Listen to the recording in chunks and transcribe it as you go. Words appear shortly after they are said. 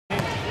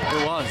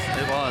It was.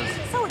 It was.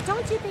 So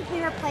don't you think we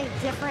were playing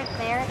different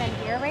there than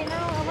here right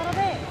now a little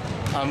bit?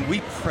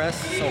 We press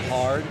so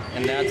hard,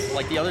 and that's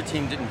like the other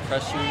team didn't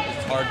press you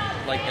as hard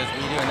like as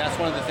we do, and that's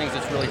one of the things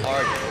that's really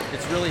hard.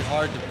 It's really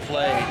hard to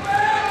play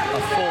a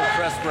full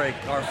press break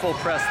or full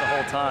press the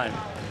whole time.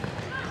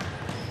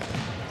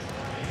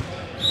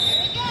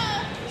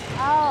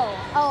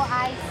 Oh,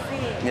 I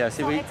see. Yeah,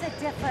 see, so it's a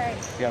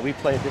different. Yeah, we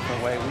play a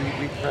different way.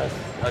 We press.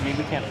 I mean,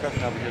 we can't press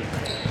now because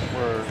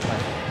we're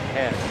like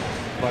ahead.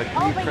 But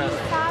but press.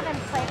 you saw them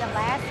play the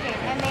last game,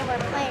 and they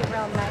were playing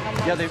real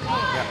nice. Yeah,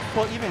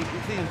 Well, even you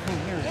see the thing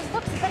here. It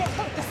looks,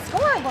 but the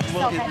score looks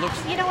so bad.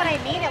 You know what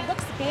I mean? It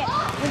looks bad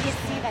when you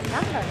see the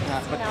numbers. Yeah,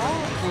 but the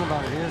thing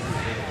about it is you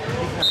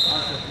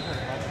have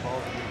a bunch of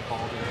balls being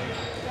called in.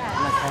 Yeah.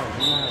 And that's hard.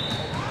 You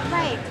have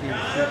right. Team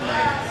shooting.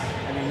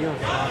 I mean, you're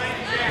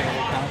constantly.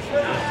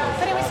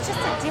 But it was just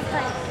a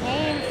different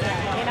game for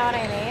them. You know what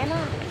I mean?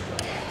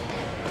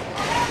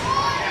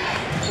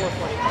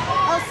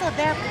 Oh, so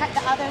the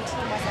other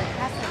team was like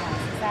pressing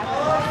us. Is that what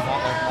it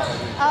was?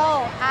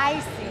 Oh, I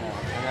see.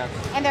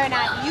 And they're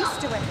not used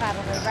to it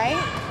probably, right?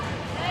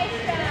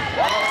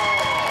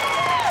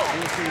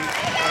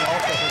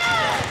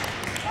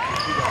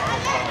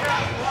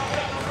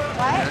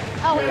 What?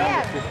 Oh,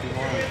 yeah.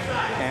 51,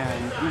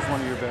 and he's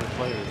one of your better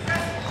players.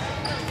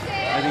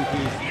 I think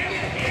he's...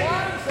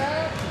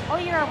 Oh,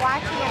 you were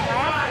watching him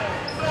last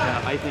game.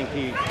 Yeah, I think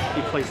he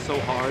plays so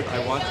hard. I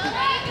watched him.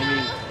 I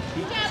mean,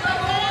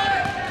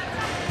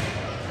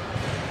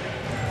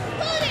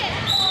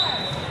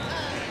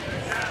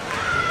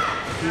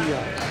 Yeah,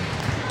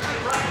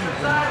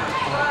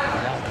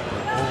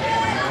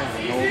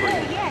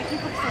 he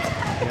looks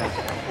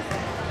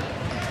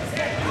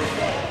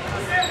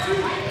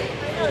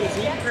Does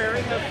East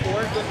Prairie have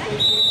 4 good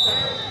police teams?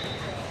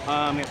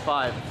 we have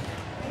 5.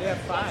 They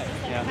have 5.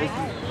 Yeah, we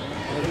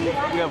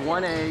have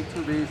 1A,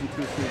 2Bs, and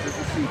 2Cs. This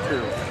is C2.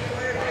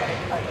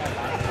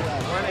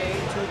 1A,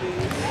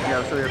 2Bs.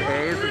 Yeah, so we have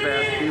A is the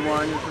best,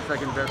 B1 is the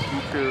second best,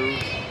 B2,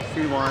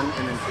 C1,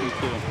 and then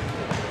C2.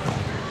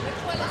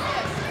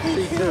 C2. C2.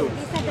 He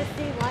said the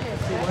C1 is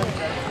C1.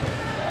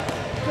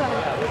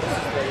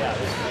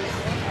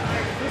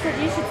 He said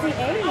you should see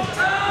 8.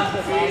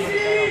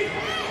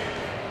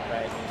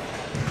 Right.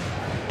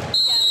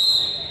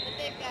 But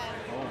they've got,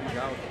 Oh, he's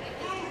out.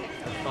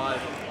 That's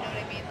 5. you know what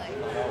I mean? Like,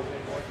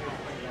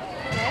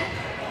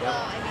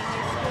 well, I mean,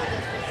 their school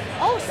district.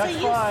 Oh, so That's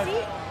you 5.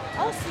 see?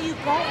 Oh, so you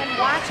go and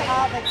watch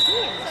all the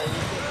teams.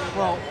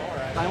 Well,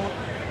 I want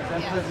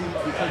because this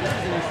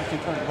is an interesting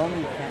point.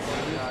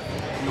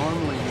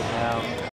 Normally you have